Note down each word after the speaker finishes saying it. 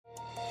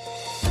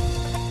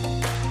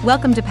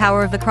Welcome to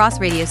Power of the Cross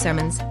Radio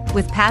Sermons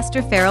with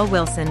Pastor Farrell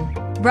Wilson.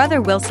 Brother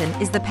Wilson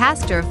is the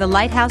pastor of the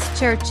Lighthouse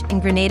Church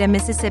in Grenada,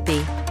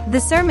 Mississippi. The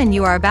sermon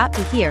you are about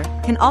to hear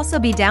can also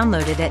be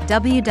downloaded at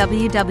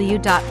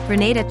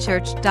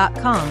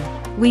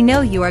www.grenadachurch.com. We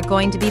know you are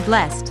going to be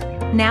blessed.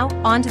 Now,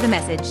 on to the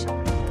message.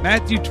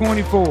 Matthew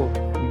 24,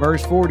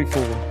 verse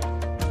 44.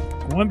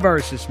 One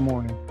verse this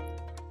morning.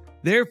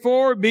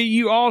 Therefore be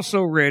you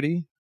also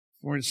ready,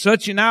 for in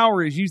such an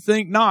hour as you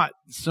think not,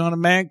 the Son of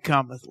Man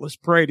cometh. Let's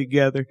pray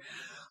together.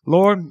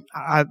 Lord,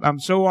 I'm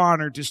so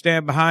honored to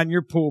stand behind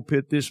your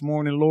pulpit this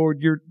morning,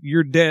 Lord,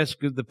 your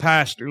desk of the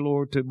pastor,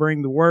 Lord, to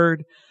bring the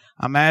word.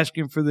 I'm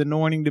asking for the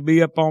anointing to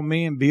be up on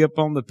me and be up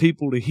on the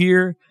people to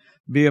hear,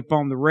 be up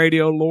on the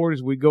radio, Lord,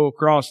 as we go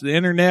across the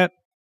internet.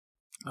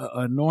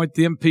 Anoint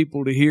them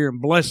people to hear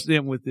and bless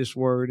them with this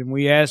word. And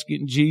we ask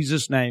it in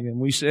Jesus' name. And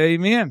we say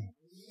amen.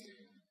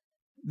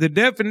 The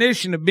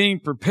definition of being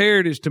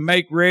prepared is to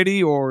make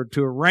ready or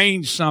to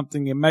arrange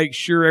something and make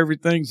sure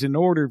everything's in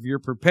order if you're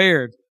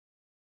prepared.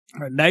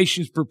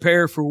 Nations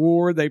prepare for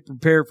war. They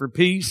prepare for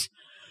peace.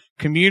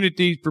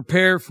 Communities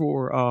prepare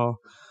for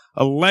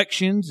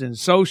elections and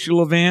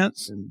social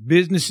events. And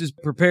businesses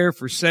prepare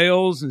for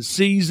sales and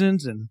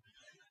seasons. And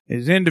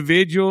as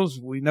individuals,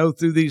 we know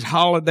through these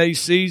holiday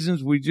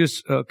seasons we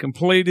just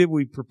completed,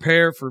 we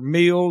prepare for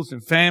meals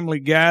and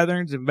family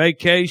gatherings and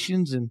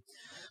vacations.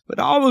 But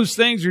all those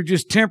things are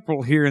just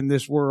temporal here in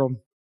this world.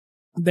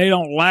 They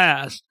don't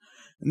last.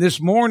 And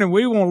this morning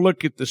we want to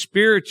look at the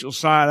spiritual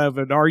side of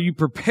it. Are you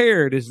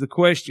prepared is the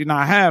question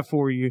I have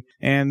for you.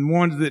 And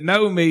ones that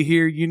know me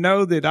here, you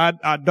know that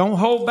I don't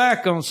hold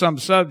back on some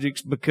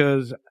subjects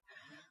because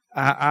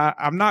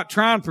I'm not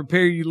trying to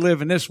prepare you to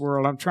live in this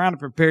world. I'm trying to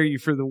prepare you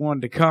for the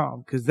one to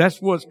come because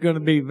that's what's going to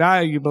be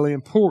valuably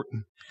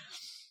important.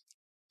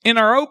 In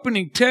our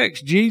opening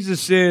text, Jesus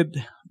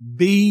said,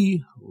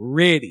 be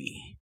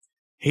ready.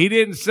 He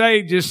didn't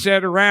say just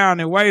sit around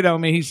and wait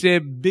on me. He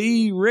said,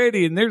 be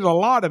ready. And there's a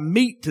lot of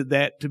meat to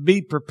that, to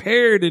be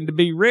prepared and to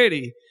be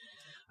ready.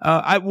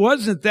 It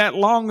wasn't that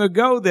long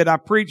ago that I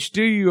preached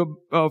to you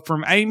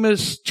from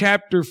Amos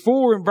chapter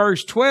 4 and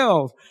verse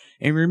 12.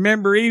 And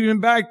remember, even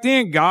back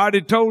then, God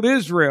had told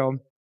Israel,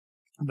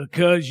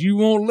 because you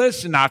won't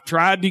listen, I've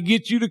tried to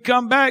get you to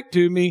come back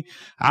to me.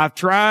 I've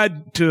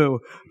tried to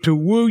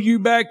woo you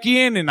back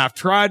in, and I've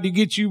tried to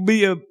get you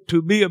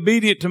to be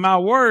obedient to my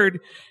word.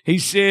 He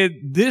said,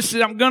 this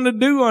I'm going to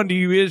do unto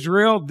you,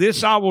 Israel.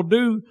 This I will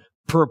do.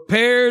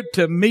 Prepare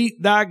to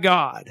meet thy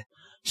God.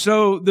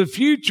 So the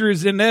future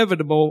is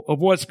inevitable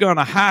of what's going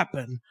to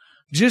happen.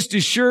 Just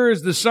as sure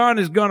as the sun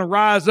is going to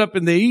rise up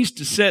in the east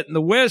to set in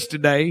the west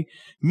today,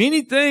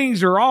 many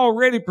things are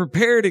already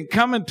prepared and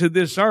coming to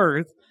this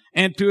earth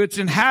and to its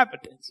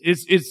inhabitants.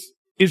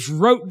 It's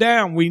wrote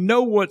down. We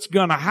know what's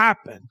going to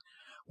happen.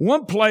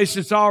 One place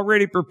that's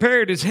already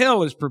prepared is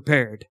hell is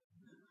prepared.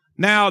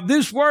 Now,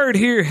 this word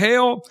here,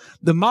 hell,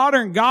 the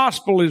modern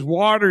gospel has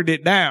watered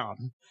it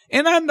down.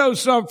 And I know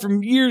some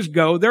from years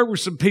ago, there were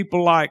some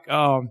people like,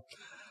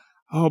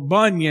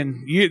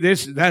 Bunyan,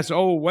 that's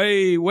old,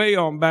 way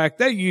on back.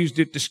 They used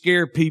it to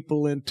scare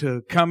people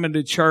into coming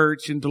to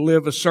church and to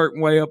live a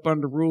certain way up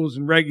under rules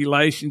and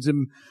regulations.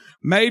 And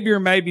maybe or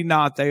maybe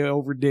not, they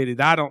overdid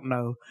it. I don't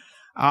know.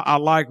 I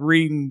like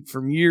reading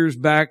from years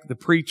back, the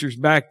preachers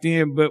back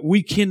then, but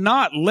we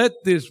cannot let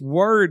this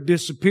word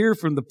disappear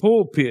from the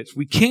pulpits.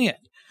 We can't.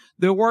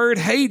 The word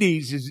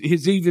Hades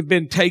has even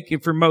been taken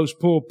from most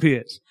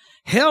pulpits.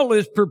 Hell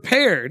is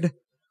prepared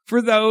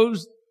for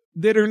those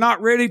that are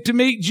not ready to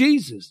meet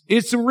Jesus.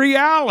 It's a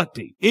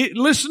reality.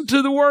 Listen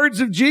to the words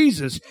of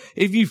Jesus.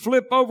 If you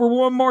flip over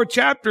one more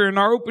chapter in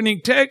our opening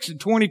text in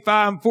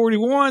 25 and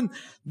 41,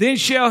 then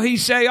shall he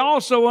say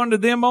also unto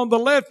them on the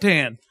left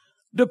hand,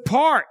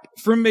 depart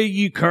from me,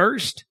 ye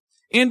cursed,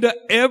 into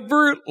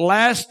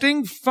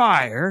everlasting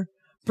fire,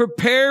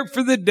 prepared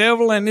for the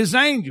devil and his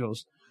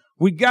angels.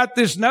 We got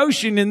this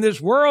notion in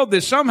this world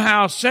that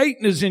somehow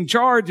Satan is in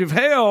charge of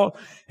hell,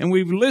 and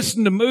we've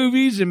listened to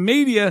movies and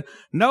media.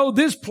 No,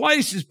 this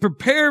place is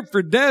prepared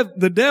for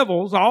the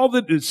devils,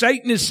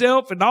 Satan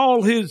himself and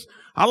all his,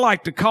 I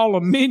like to call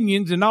them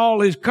minions, and all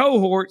his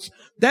cohorts.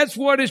 That's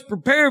what it's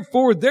prepared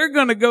for. They're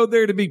going to go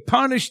there to be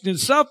punished and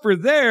suffer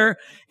there,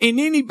 and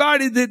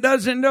anybody that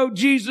doesn't know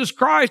Jesus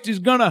Christ is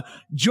going to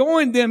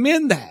join them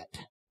in that.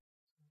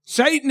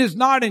 Satan is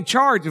not in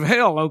charge of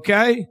hell,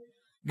 okay?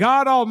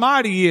 God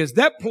Almighty is.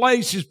 That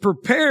place is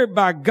prepared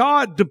by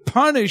God to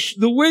punish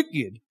the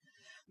wicked.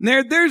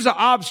 There's an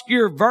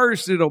obscure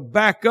verse that'll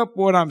back up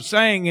what I'm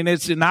saying, and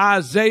it's in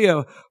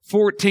Isaiah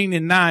 14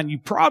 and 9. You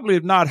probably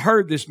have not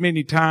heard this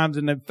many times,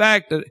 and in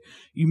fact,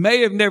 you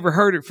may have never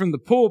heard it from the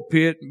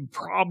pulpit,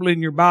 probably in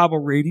your Bible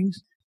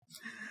readings.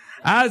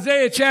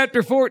 Isaiah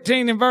chapter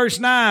 14 and verse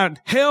 9,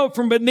 hell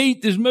from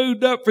beneath is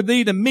moved up for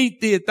thee to meet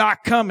thee at thy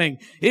coming.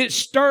 It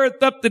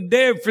stirreth up the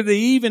dead for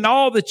thee, even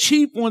all the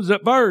chief ones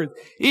of earth.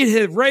 It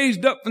hath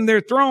raised up from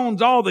their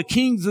thrones all the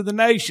kings of the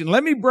nation.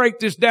 Let me break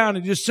this down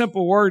in just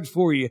simple words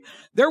for you.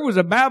 There was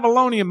a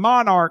Babylonian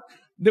monarch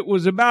that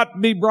was about to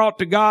be brought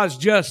to God's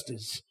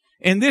justice.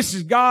 And this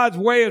is God's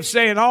way of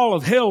saying all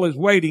of hell is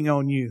waiting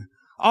on you.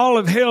 All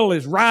of hell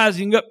is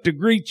rising up to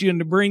greet you and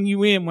to bring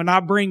you in when I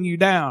bring you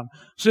down.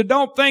 So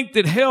don't think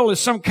that hell is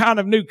some kind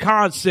of new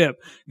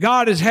concept.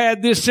 God has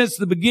had this since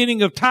the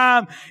beginning of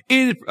time.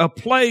 It is a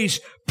place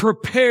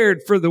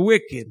prepared for the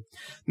wicked.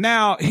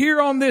 Now,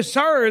 here on this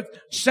earth,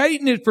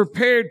 Satan has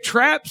prepared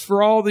traps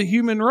for all the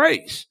human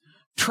race.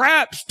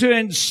 Traps to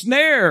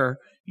ensnare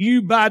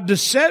you by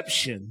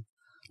deception.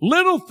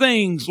 Little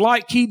things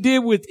like he did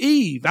with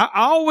Eve. I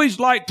always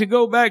like to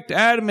go back to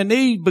Adam and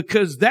Eve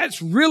because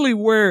that's really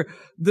where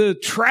the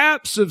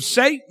traps of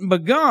Satan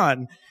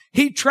begun.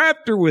 He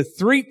trapped her with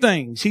three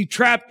things. He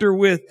trapped her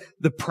with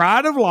the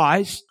pride of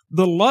life,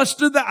 the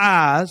lust of the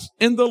eyes,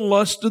 and the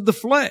lust of the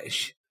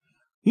flesh.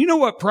 You know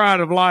what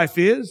pride of life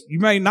is. You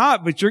may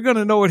not, but you're going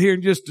to know it here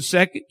in just a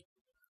second.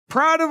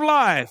 Pride of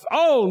life.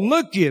 Oh,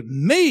 look at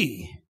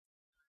me.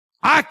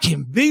 I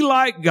can be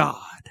like God.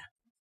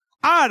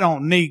 I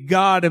don't need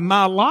God in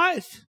my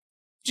life.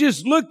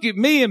 Just look at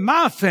me and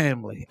my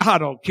family. I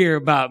don't care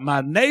about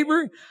my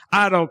neighbor.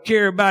 I don't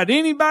care about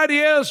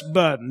anybody else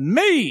but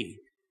me.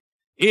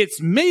 It's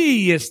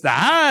me. It's the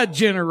I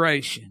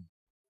generation.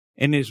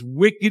 And as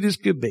wicked as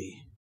could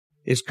be.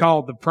 It's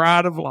called the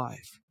pride of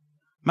life.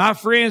 My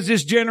friends,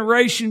 this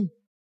generation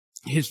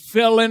has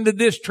fell into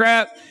this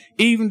trap,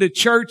 even the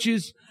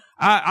churches.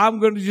 I'm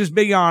going to just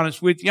be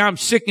honest with you. I'm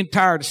sick and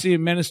tired of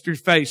seeing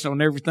ministers' face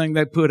on everything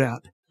they put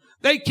out.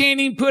 They can't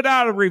even put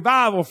out a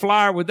revival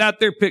flyer without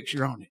their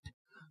picture on it.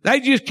 They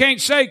just can't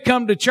say,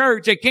 come to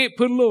church. They can't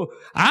put a little,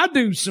 I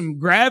do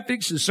some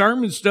graphics and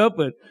sermon stuff,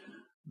 but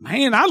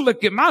man, I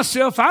look at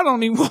myself. I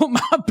don't even want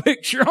my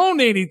picture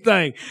on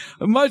anything.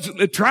 Much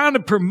trying to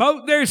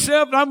promote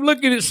themselves. I'm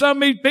looking at some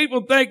of these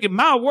people thinking,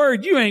 my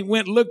word, you ain't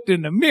went and looked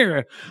in the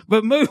mirror.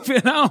 But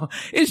moving on,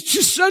 it's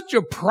just such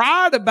a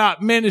pride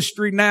about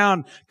ministry now,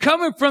 and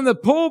coming from the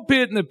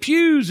pulpit and the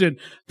pews, and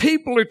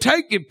people are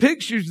taking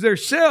pictures of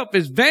themselves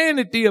as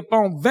vanity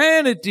upon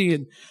vanity.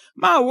 And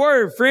my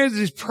word, friends,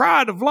 is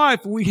pride of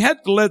life. We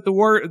have to let the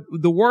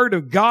word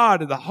of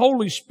God and the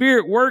Holy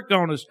Spirit work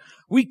on us.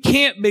 We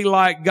can't be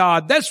like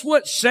God. That's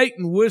what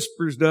Satan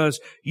whispers to us.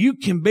 You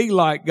can be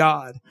like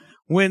God.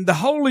 When the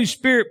Holy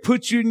Spirit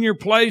puts you in your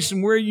place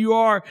and where you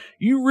are,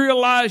 you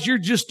realize you're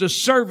just a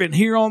servant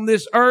here on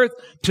this earth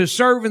to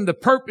serve in the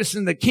purpose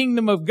in the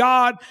kingdom of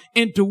God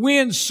and to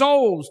win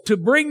souls, to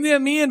bring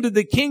them into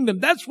the kingdom.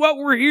 That's what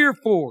we're here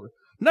for.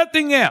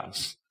 Nothing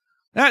else.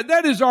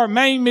 That is our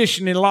main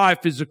mission in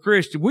life as a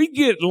Christian. We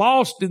get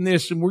lost in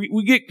this and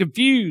we get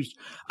confused.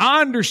 I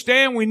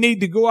understand we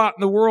need to go out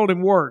in the world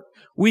and work.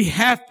 We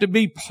have to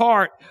be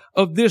part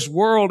of this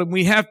world and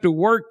we have to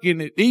work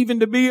in it, even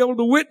to be able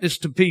to witness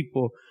to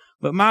people.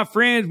 But my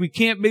friends, we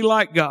can't be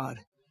like God.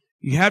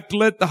 You have to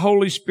let the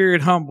Holy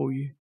Spirit humble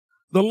you.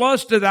 The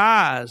lust of the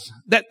eyes,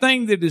 that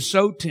thing that is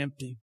so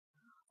tempting.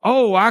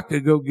 Oh, I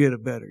could go get a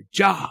better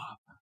job.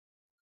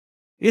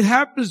 It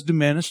happens to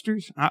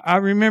ministers. I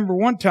remember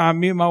one time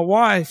me and my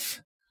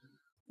wife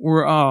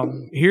were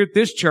here at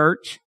this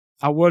church.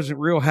 I wasn't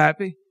real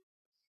happy.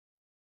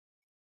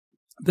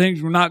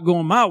 Things were not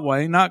going my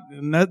way,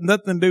 nothing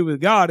to do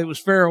with God. It was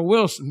Farrell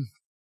Wilson.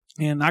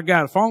 And I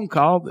got a phone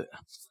call that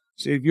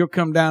said, if you'll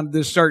come down to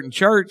this certain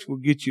church, we'll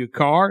get you a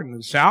car. And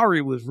the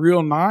salary was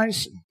real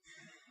nice.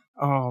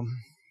 And,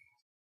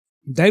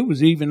 they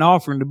was even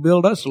offering to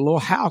build us a little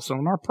house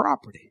on our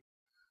property.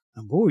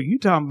 And boy, you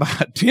talking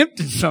about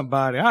tempting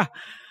somebody. I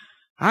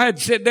had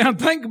to sit down and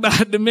think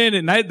about it a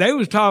minute. And they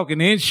was talking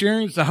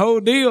insurance, the whole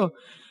deal.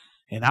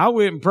 And I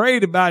went and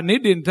prayed about it, and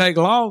it didn't take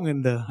long.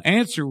 And the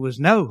answer was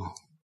no.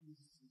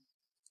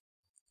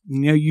 You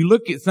know, you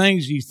look at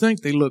things, you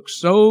think they look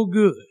so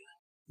good.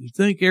 You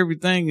think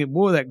everything, and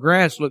boy, that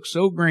grass looks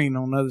so green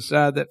on the other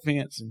side of that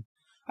fence. And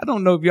I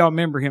don't know if y'all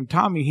remember him,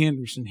 Tommy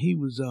Henderson. He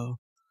was a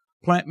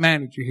plant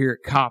manager here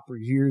at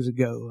Coppers years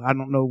ago. I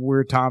don't know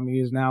where Tommy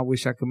is now. I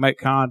wish I could make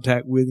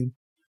contact with him.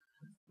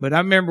 But I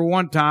remember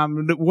one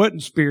time, it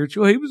wasn't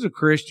spiritual. He was a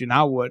Christian.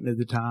 I wasn't at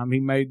the time. He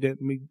made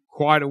me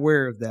quite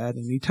aware of that.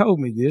 And he told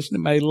me this, and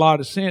it made a lot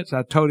of sense.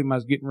 I told him I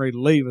was getting ready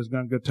to leave. I was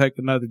going to go take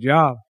another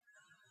job.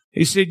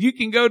 He said, you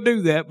can go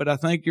do that, but I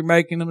think you're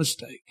making a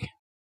mistake.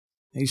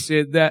 He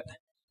said, that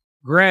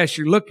grass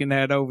you're looking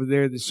at over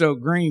there that's so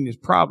green is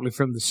probably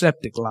from the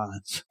septic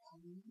lines.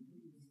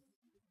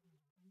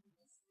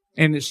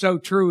 And it's so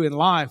true in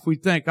life. We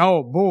think,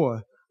 oh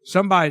boy,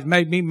 somebody's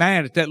made me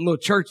mad at that little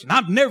church and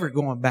I'm never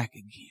going back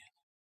again.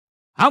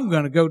 I'm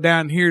going to go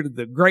down here to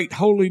the Great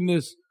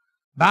Holiness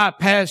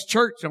Bypass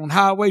Church on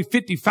Highway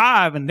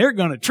 55 and they're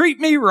going to treat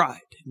me right.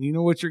 And you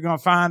know what you're going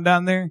to find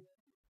down there?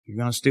 You're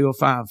going to still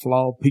find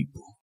flawed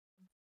people.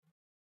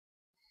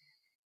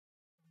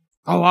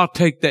 Oh, I'll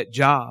take that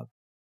job.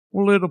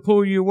 Well, it'll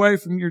pull you away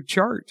from your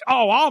church.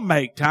 Oh, I'll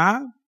make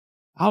time.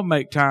 I'll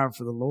make time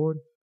for the Lord.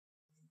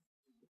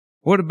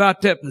 What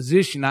about that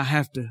position I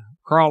have to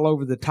crawl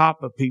over the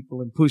top of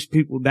people and push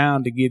people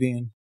down to get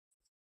in?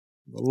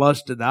 The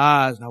lust of the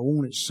eyes, and I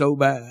want it so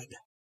bad.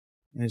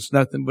 And it's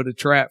nothing but a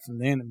trap from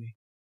the enemy.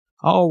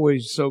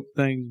 Always soak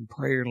things in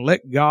prayer and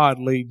let God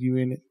lead you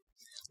in it.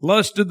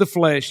 Lust of the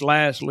flesh,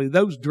 lastly,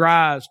 those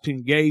drives to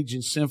engage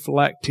in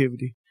sinful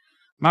activity.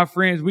 My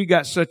friends, we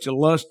got such a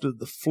lust of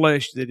the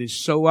flesh that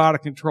is so out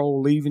of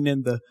control, even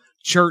in the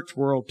church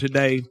world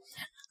today.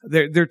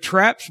 They're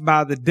trapped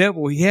by the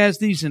devil. He has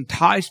these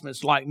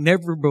enticements like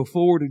never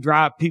before to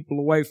drive people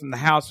away from the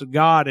house of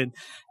God and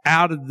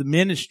out of the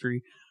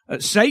ministry.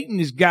 Satan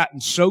has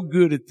gotten so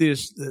good at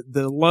this,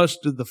 the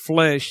lust of the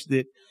flesh,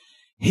 that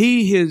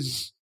he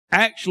has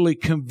actually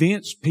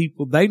convinced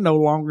people they no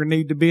longer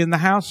need to be in the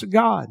house of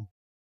God.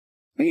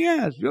 He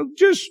has.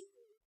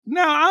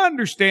 Now, I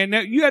understand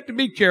that. You have to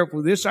be careful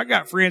with this. I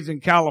got friends in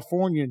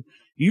California, and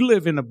you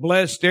live in a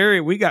blessed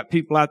area. We got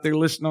people out there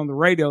listening on the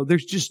radio.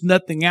 There's just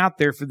nothing out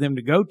there for them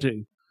to go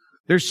to.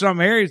 There's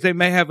some areas they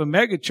may have a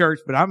mega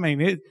church, but I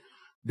mean,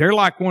 they're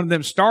like one of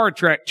them Star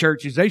Trek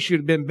churches. They should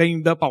have been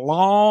beamed up a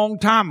long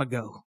time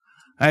ago.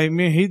 I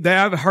mean,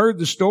 I've heard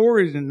the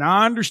stories, and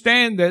I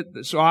understand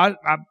that. So I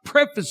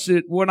preface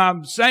it, what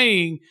I'm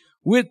saying,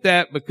 with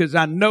that, because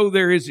I know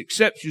there is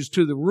exceptions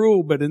to the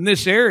rule. But in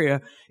this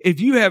area, if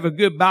you have a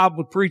good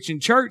Bible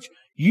preaching church,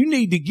 you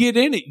need to get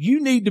in it.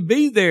 You need to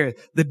be there.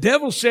 The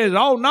devil says,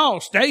 oh no,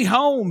 stay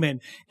home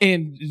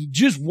and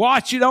just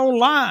watch it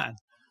online.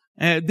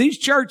 These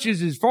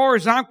churches, as far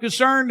as I'm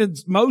concerned, in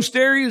most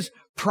areas,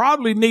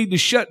 probably need to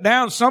shut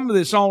down some of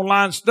this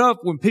online stuff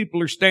when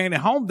people are staying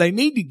at home. They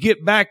need to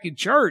get back in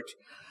church.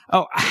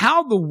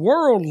 How the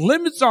world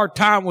limits our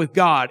time with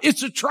God.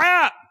 It's a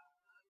trap.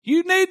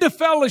 You need the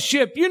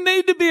fellowship. You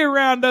need to be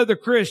around other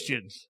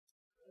Christians.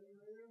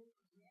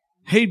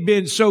 He'd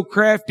been so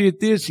crafty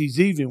at this, he's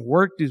even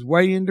worked his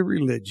way into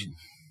religion.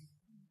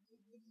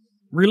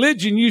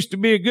 Religion used to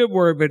be a good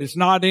word, but it's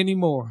not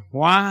anymore.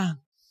 Why?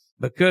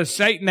 Because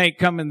Satan ain't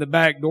come in the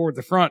back door,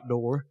 the front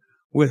door,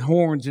 with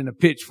horns and a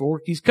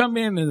pitchfork. He's come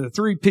in a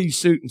 3-piece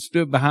suit and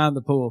stood behind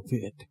the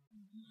pulpit.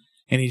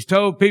 And he's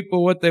told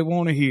people what they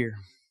want to hear.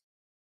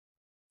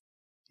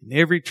 And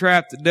every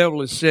trap the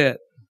devil has set,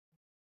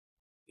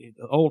 it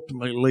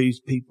ultimately leads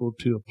people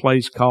to a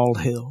place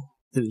called hell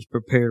that is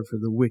prepared for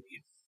the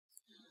wicked.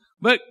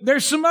 But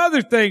there's some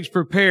other things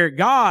prepared.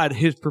 God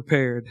has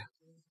prepared.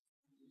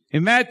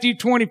 In Matthew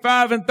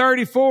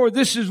 25:34,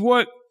 this is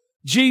what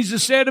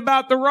Jesus said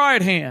about the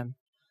right hand.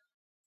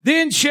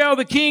 Then shall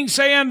the king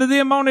say unto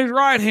them on his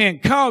right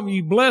hand, come,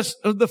 ye blessed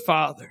of the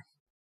Father.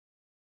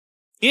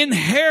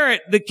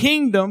 Inherit the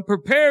kingdom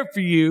prepared for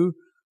you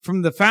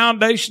from the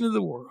foundation of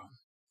the world.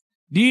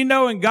 Do you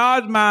know, in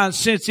God's mind,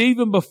 since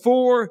even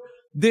before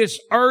this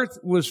earth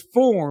was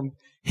formed,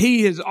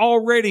 he has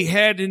already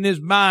had in his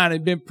mind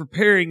and been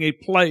preparing a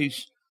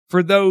place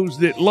for those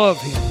that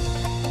love him.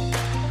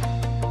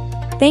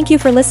 Thank you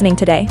for listening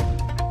today.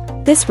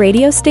 This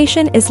radio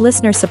station is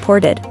listener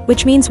supported,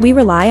 which means we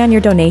rely on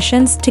your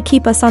donations to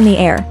keep us on the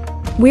air.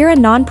 We're a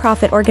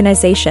non-profit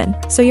organization,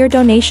 so your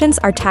donations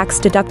are tax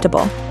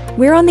deductible.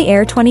 We're on the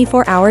air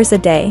 24 hours a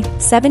day,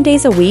 7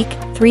 days a week,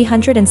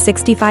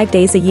 365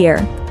 days a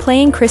year,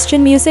 playing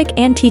Christian music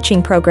and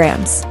teaching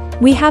programs.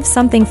 We have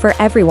something for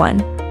everyone.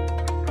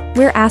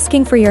 We're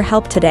asking for your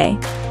help today.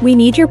 We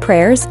need your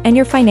prayers and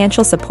your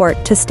financial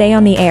support to stay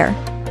on the air.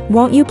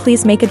 Won't you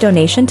please make a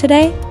donation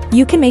today?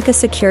 You can make a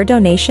secure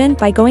donation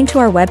by going to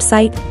our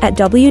website at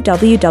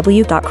www.cross.radio.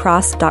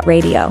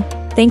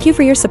 Thank you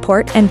for your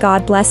support, and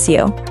God bless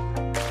you.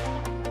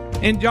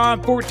 In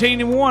John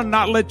 14:1,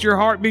 not let your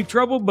heart be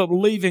troubled, but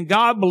believe in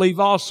God, believe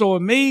also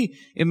in me.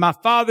 In my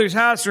Father's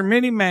house are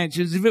many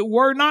mansions. If it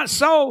were not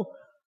so,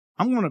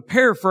 I'm going to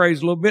paraphrase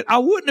a little bit, I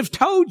wouldn't have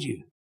told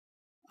you.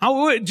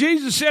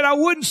 Jesus said, I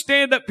wouldn't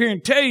stand up here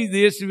and tell you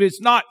this if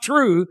it's not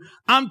true.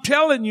 I'm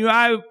telling you,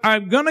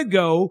 I'm going to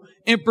go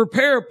and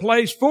prepare a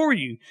place for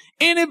you.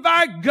 And if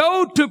I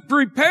go to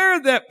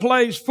prepare that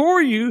place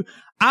for you,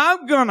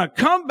 I'm going to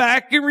come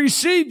back and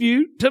receive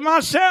you to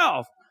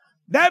myself.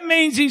 That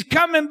means he's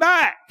coming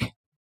back.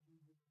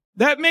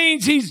 That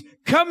means he's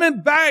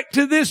coming back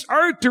to this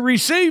earth to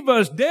receive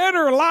us, dead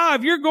or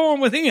alive. You're going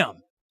with him.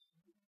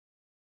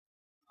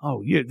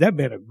 Oh, yeah, that'd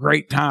been a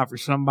great time for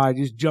somebody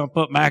to just jump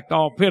up and act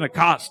all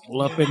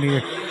Pentecostal up in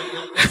here.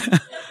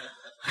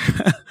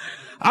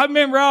 I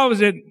remember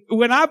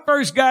when I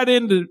first got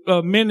into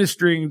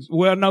ministering,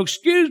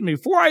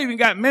 before I even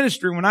got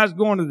ministering, when I was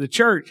going to the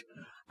church,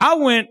 I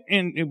went,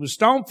 and it was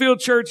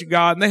Stonefield Church of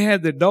God, and they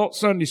had the adult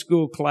Sunday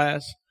school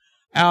class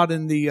out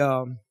in the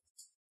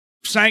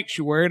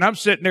sanctuary, and I'm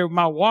sitting there with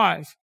my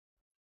wife,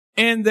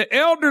 and the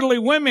elderly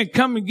women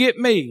come and get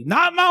me,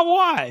 not my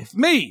wife,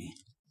 me,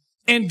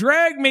 and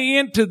drag me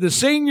into the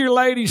senior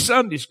ladies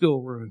Sunday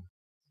school room.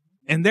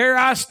 And there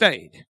I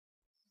stayed.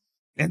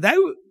 And they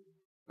would,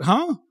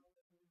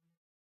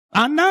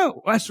 I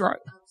know. That's right.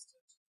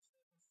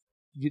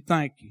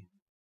 Thank you.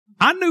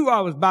 I knew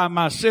I was by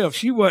myself.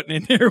 She wasn't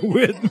in there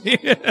with me.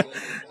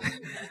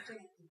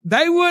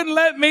 They wouldn't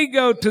let me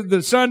go to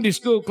the Sunday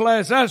school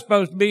class I was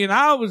supposed to be in.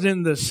 I was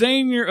in the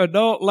senior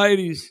adult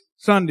ladies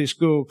Sunday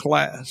school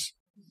class.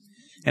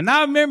 And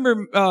I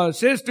remember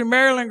Sister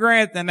Marilyn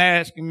Grantham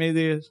asking me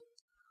this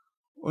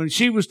when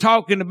she was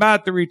talking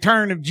about the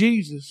return of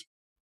Jesus.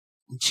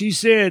 And she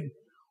said,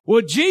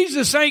 Well,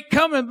 Jesus ain't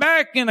coming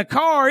back in a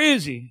car,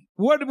 is he?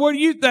 What do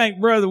you think,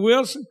 Brother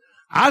Wilson?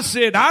 I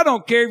said, I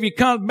don't care if he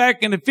comes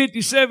back in a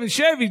 57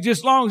 Chevy,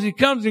 just as long as he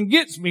comes and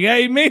gets me.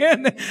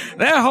 Amen.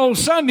 That whole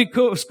Sunday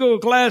school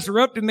class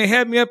erupted and they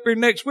had me up here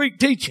next week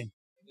teaching.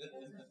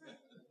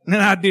 And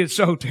I did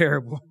so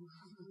terrible.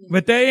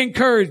 But they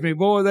encouraged me.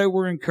 Boy, they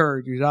were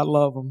encouragers. I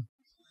love them.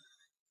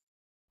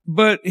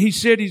 But he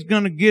said he's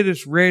going to get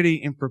us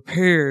ready and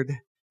prepared,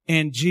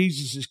 and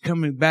Jesus is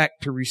coming back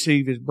to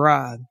receive his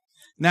bride.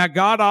 Now,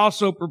 God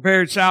also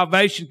prepared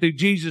salvation through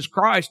Jesus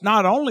Christ,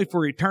 not only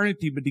for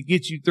eternity, but to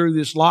get you through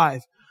this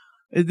life.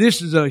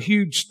 This is a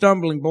huge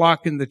stumbling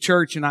block in the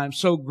church, and I'm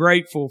so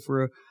grateful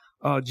for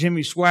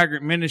Jimmy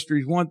Swaggart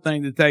Ministries. One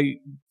thing that they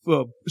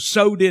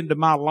sowed into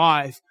my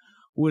life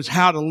was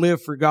how to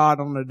live for God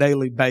on a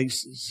daily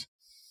basis.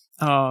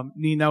 I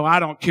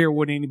don't care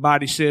what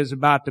anybody says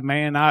about the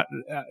man. I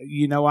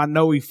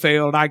know he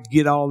failed. I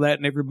get all that,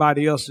 and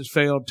everybody else has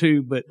failed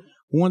too, but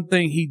one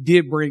thing he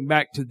did bring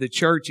back to the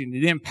church, and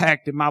it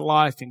impacted my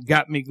life and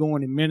got me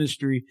going in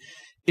ministry,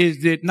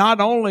 is that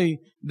not only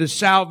the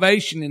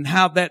salvation and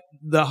how that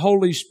the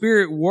Holy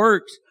Spirit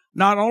works,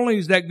 not only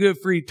is that good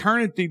for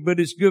eternity, but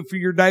it's good for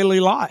your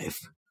daily life.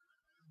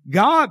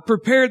 God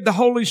prepared the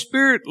Holy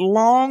Spirit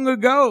long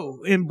ago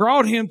and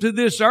brought him to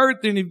this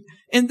earth,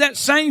 and that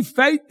same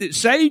faith that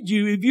saved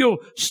you, if you'll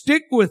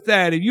stick with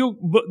that,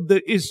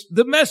 it's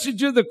the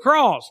message of the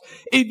cross.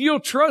 If you'll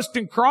trust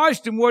in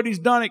Christ and what he's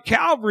done at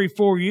Calvary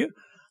for you,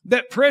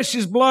 that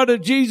precious blood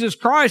of Jesus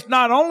Christ,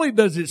 not only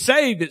does it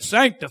save, it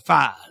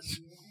sanctifies.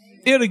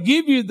 It'll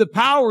give you the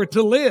power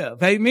to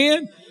live.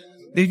 Amen.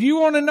 If you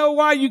want to know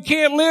why you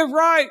can't live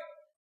right,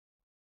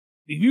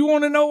 if you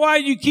want to know why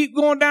you keep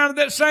going down to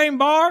that same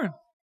bar,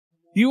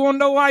 you want to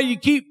know why you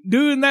keep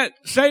doing that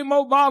same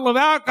old bottle of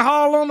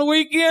alcohol on the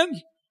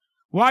weekends,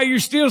 why you're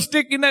still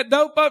sticking that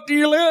dope up to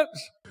your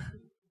lips?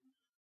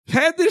 I've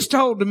had this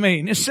told to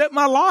me, and it set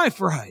my life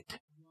right.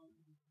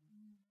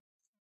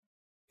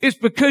 It's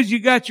because you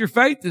got your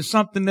faith in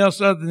something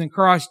else other than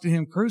Christ and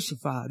him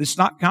crucified. It's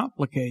not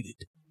complicated.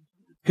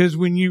 Because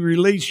when you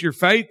release your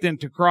faith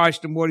into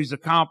Christ and what he's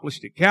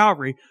accomplished at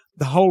Calvary,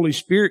 the Holy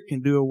Spirit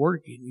can do a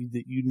work in you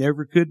that you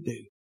never could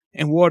do.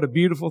 And what a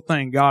beautiful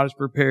thing God has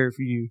prepared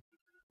for you.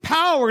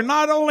 Power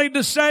not only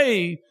to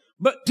save,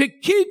 but to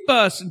keep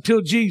us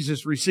until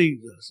Jesus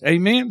receives us.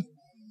 Amen?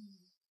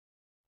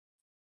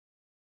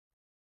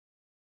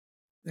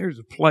 There's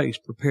a place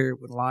prepared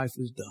when life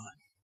is done.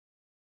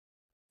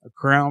 A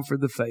crown for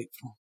the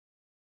faithful.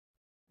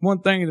 One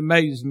thing that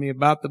amazes me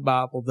about the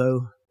Bible,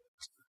 though,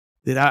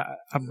 that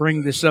I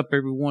bring this up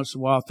every once in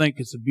a while, I think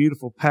it's a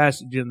beautiful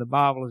passage in the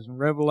Bible, is in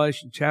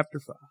Revelation chapter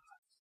 5.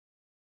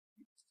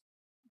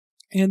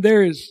 And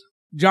there is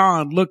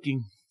John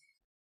looking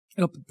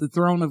up at the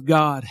throne of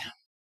God.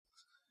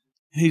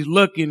 He's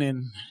looking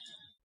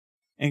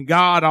and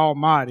God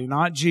Almighty,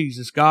 not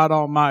Jesus, God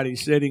Almighty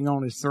sitting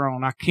on his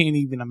throne. I can't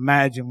even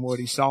imagine what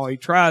he saw. He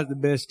tries the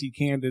best he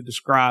can to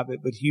describe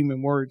it, but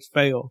human words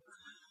fail.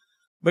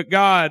 But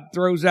God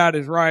throws out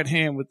his right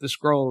hand with the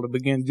scroll to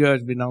begin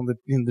judgment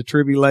in the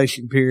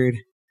tribulation period.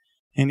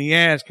 And he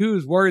asks, who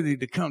is worthy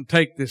to come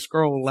take this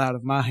scroll out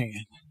of my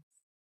hand?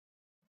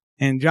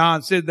 And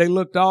John said they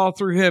looked all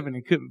through heaven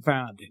and couldn't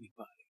find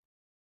anybody.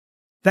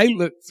 They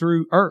looked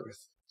through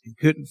earth and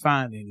couldn't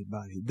find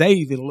anybody. They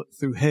even looked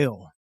through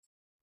hell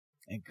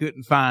and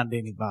couldn't find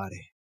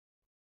anybody.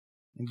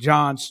 And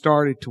John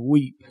started to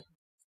weep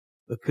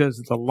because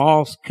of the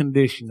lost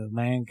condition of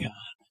mankind.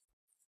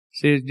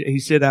 He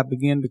said, I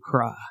began to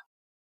cry.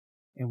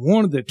 And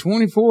one of the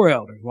 24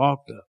 elders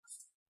walked up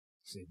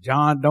and said,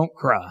 John, don't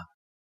cry.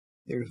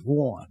 There's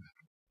one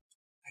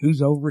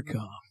who's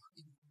overcome.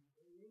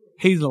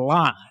 He's a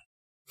lion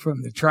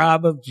from the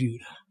tribe of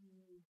Judah.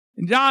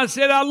 And John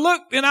said, I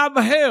looked and I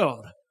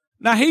beheld.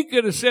 Now, he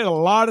could have said a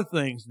lot of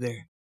things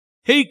there.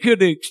 He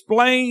could have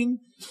explained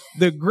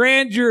the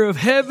grandeur of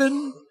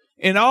heaven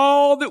and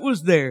all that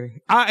was there.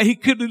 He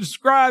could have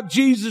described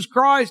Jesus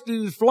Christ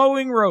in his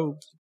flowing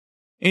robes,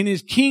 in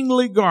his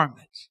kingly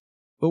garments.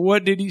 But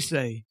what did he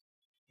say?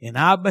 And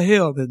I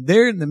beheld, and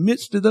there in the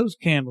midst of those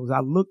candles, I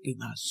looked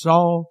and I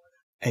saw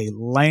a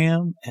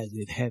lamb as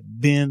it had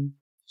been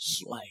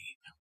slain.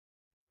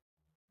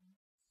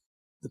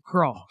 The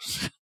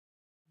cross.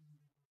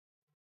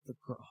 The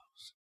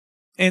cross.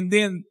 And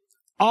then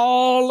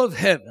all of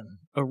heaven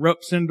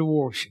erupts into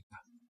worship.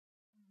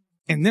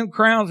 And them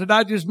crowns that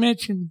I just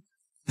mentioned,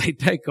 they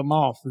take them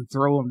off and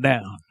throw them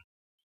down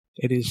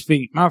at his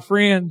feet. My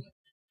friend,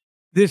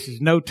 this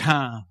is no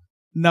time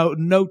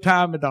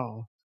at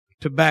all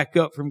to back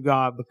up from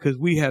God, because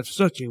we have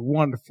such a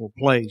wonderful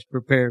place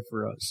prepared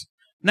for us.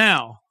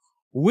 Now,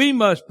 we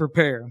must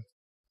prepare.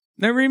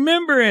 Now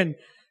remember in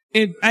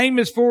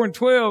Amos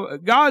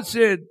 4:12, God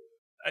said,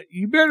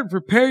 you better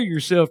prepare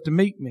yourself to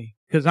meet me,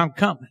 because I'm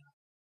coming.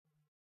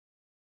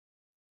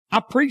 I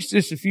preached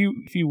this a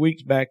few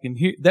weeks back, and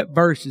here, that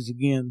verse is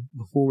again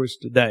before us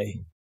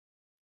today.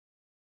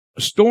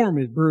 A storm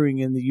is brewing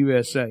in the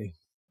USA.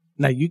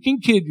 Now, you can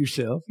kid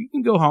yourself. You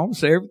can go home and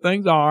say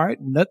everything's all right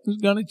and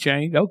nothing's going to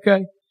change.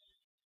 Okay.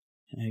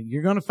 And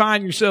you're going to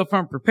find yourself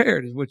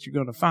unprepared is what you're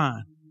going to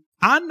find.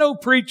 I know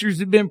preachers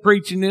have been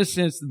preaching this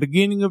since the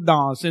beginning of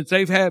dawn. Since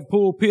they've had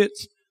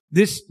pulpits,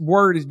 this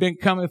word has been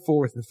coming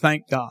forth, and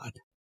thank God.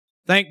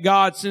 Thank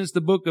God since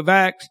the book of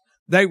Acts,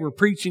 they were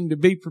preaching to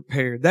be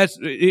prepared. That's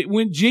it,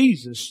 when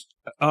Jesus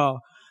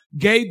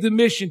gave the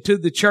mission to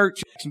the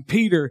church. And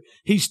Peter,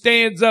 he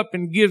stands up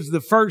and gives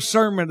the first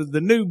sermon of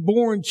the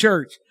newborn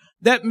church.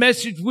 That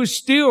message was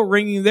still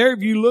ringing there.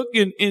 If you look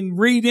and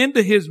read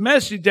into his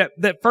message,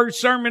 that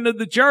first sermon of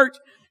the church,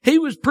 he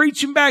was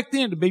preaching back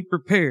then to be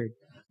prepared.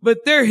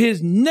 But there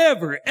has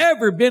never,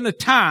 ever been a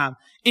time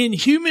in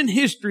human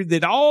history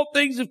that all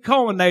things have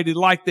culminated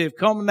like they've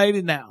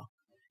culminated now.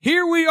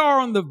 Here we are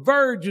on the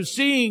verge of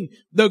seeing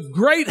the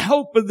great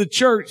hope of the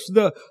church.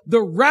 The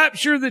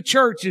rapture of the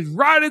church is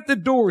right at the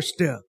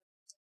doorstep.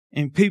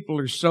 And people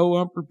are so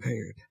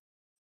unprepared.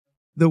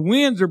 The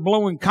winds are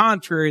blowing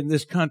contrary in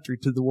this country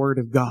to the Word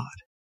of God.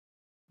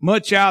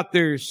 Much out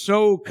there is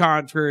so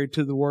contrary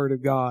to the Word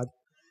of God.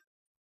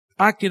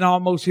 I can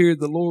almost hear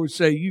the Lord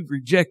say, "You've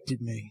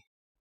rejected me,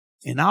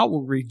 and I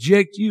will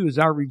reject you as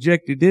I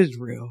rejected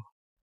Israel.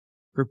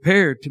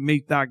 Prepare to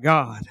meet thy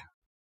God."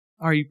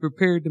 Are you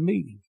prepared to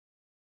meet Him?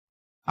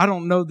 I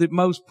don't know that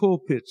most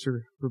pulpits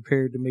are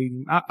prepared to meet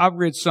Him. I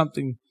read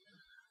something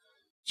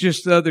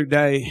just the other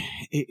day.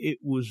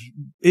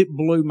 It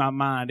blew my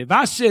mind. If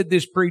I said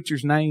this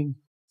preacher's name,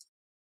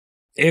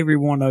 every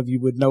one of you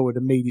would know it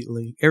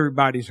immediately.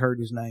 Everybody's heard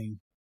his name.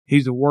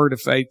 He's a Word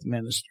of Faith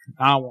minister.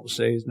 I won't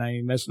say his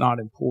name. That's not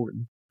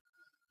important.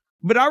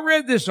 But I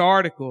read this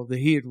article that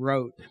he had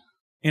wrote,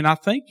 and I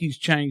think he's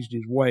changed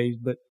his ways,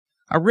 but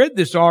I read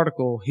this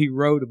article he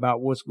wrote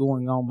about what's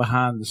going on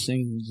behind the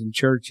scenes in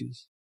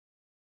churches.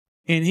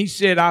 And he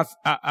said,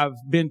 I've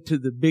been to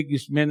the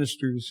biggest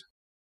ministers'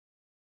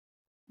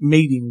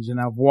 meetings and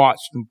I've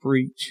watched them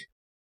preach.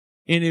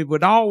 And it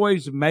would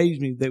always amaze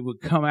me. They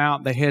would come out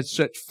and they had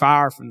such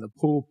fire from the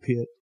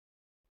pulpit.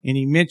 And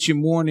he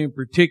mentioned one in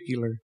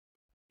particular.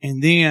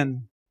 And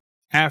then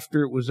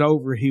after it was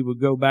over, he would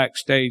go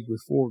backstage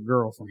with 4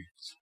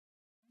 girlfriends.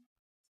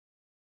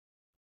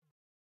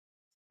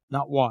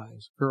 Not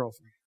wives,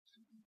 girlfriends.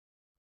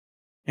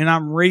 And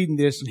I'm reading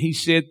this, and he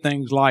said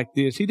things like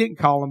this. He didn't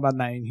call them by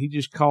name. He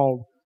just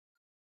called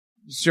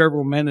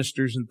several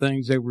ministers and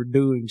things they were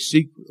doing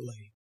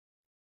secretly.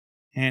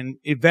 And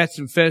if that's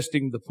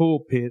infesting the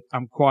pulpit,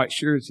 I'm quite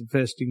sure it's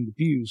infesting the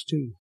pews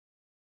too.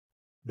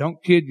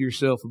 Don't kid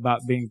yourself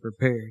about being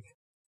prepared.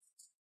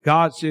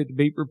 God said to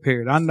be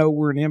prepared. I know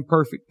we're an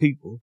imperfect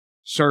people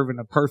serving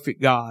a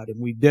perfect God,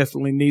 and we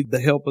definitely need the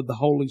help of the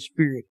Holy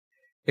Spirit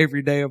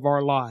every day of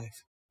our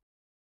life.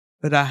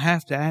 But I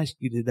have to ask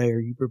you today,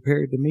 are you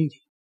prepared to meet Him?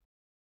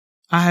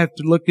 I have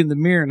to look in the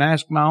mirror and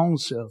ask my own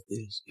self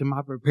this. Am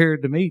I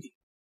prepared to meet Him?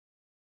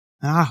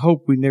 And I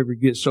hope we never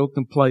get so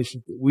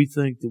complacent that we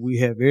think that we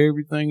have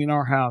everything in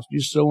our house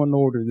just so in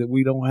order that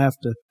we don't have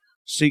to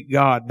seek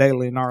God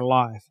daily in our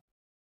life.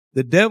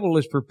 The devil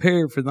is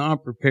prepared for the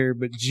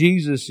unprepared, but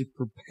Jesus is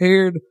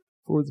prepared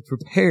for the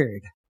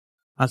prepared.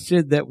 I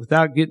said that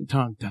without getting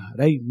tongue-tied.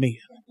 Amen.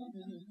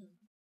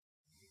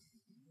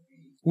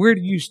 Where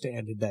do you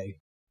stand today?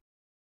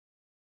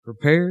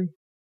 Prepared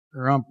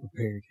or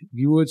unprepared? If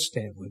you would,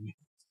 stand with me.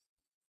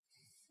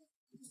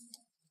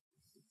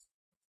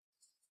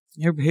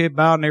 Every head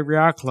bowed and every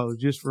eye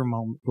closed, just for a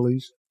moment,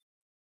 please.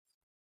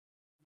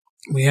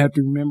 We have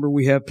to remember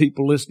we have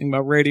people listening by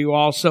radio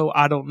also.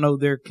 I don't know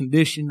their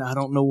condition. I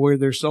don't know where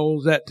their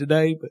soul's at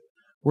today, but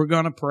we're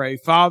going to pray.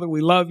 Father, we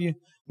love you.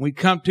 We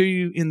come to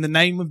you in the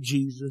name of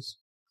Jesus.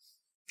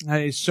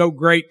 It's so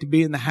great to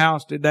be in the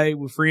house today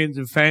with friends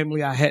and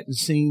family I hadn't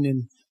seen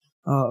in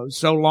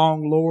so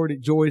long, Lord.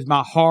 It joys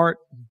my heart.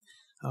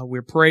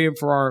 We're praying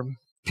for our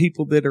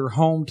people that are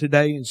home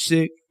today and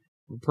sick.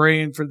 We're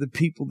praying for the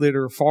people that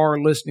are far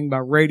listening by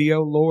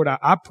radio. Lord,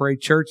 I pray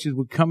churches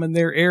would come in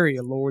their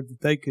area, Lord,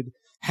 that they could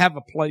have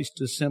a place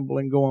to assemble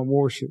and go and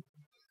worship.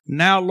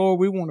 Now,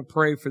 Lord, we want to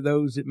pray for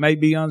those that may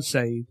be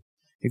unsaved.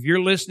 If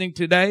you're listening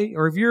today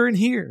or if you're in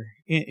here,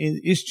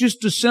 it's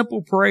just a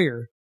simple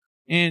prayer.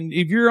 And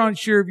if you're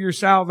unsure of your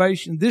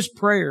salvation, this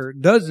prayer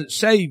doesn't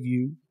save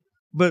you.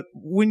 But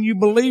when you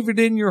believe it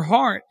in your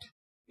heart,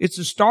 it's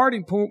a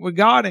starting point with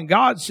God. And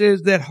God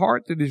says that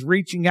heart that is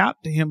reaching out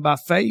to Him by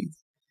faith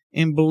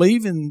and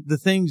believing the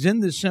things in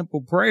this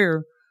simple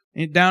prayer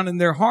and down in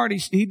their heart,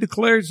 He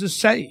declares us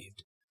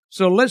saved.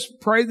 So let's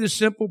pray this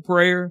simple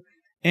prayer.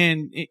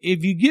 And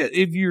if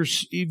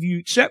you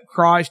accept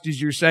Christ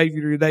as your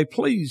Savior today,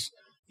 please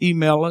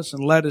email us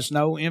and let us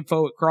know,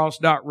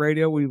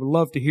 info@cross.radio. We would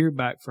love to hear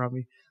back from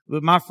you.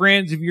 But my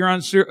friends, if you're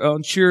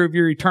unsure of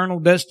your eternal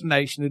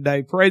destination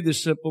today, pray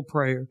this simple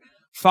prayer.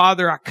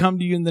 Father, I come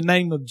to you in the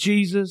name of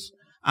Jesus.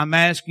 I'm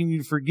asking you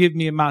to forgive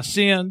me of my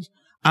sins.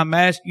 I'm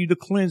asking you to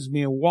cleanse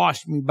me and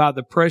wash me by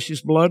the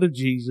precious blood of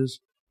Jesus.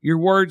 Your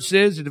word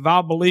says that if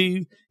I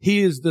believe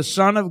He is the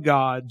Son of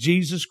God,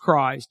 Jesus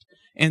Christ,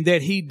 and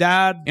that He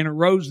died and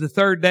arose the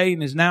third day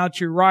and is now at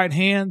your right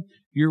hand,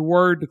 Your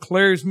word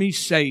declares me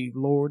saved,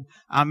 Lord.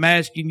 I'm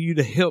asking you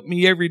to help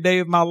me every day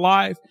of my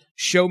life.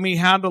 Show me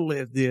how to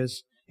live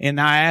this. And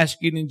I ask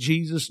it in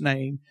Jesus'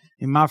 name.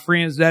 And my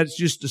friends, that's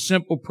just a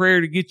simple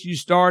prayer to get you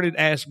started.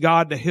 Ask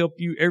God to help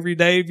you every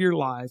day of your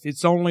life.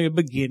 It's only a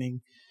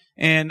beginning.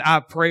 And I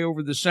pray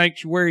over the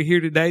sanctuary here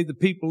today, the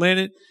people in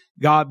it.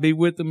 God be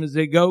with them as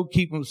they go.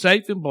 Keep them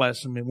safe and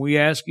bless them. And we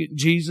ask it in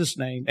Jesus'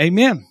 name.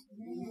 Amen.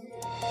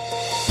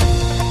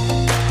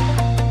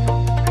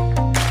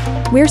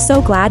 We're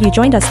so glad you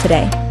joined us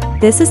today.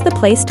 This is the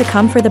place to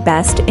come for the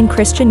best in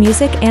Christian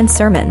music and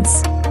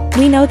sermons.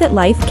 We know that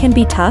life can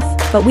be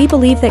tough, but we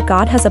believe that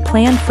God has a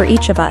plan for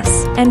each of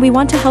us, and we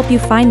want to help you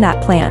find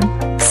that plan.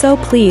 So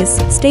please,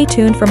 stay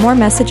tuned for more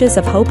messages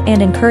of hope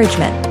and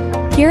encouragement.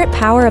 Here at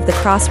Power of the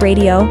Cross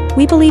Radio,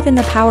 we believe in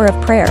the power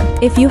of prayer.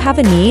 If you have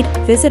a need,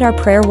 visit our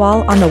prayer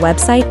wall on the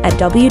website at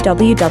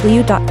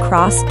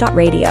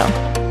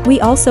www.cross.radio. We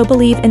also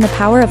believe in the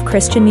power of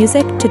Christian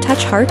music to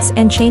touch hearts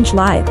and change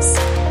lives.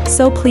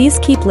 So please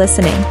keep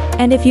listening,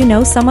 and if you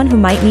know someone who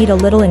might need a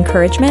little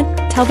encouragement,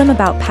 tell them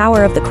about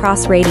Power of the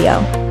Cross Radio.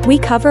 We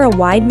cover a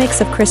wide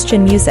mix of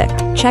Christian music.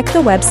 Check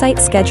the website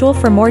schedule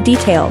for more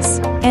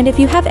details. And if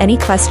you have any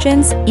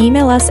questions,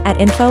 email us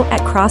at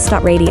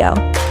info@cross.radio.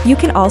 You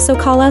can also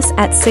call us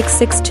at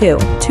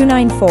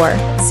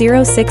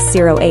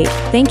 662-294-0608.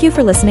 Thank you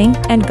for listening,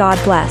 and God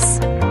bless.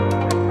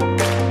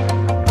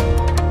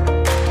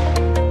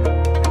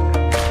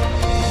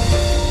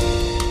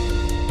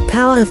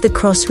 Power of the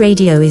Cross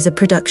Radio is a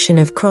production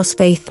of Cross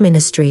Faith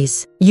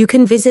Ministries. You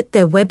can visit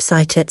their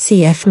website at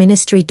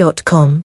cfministry.com.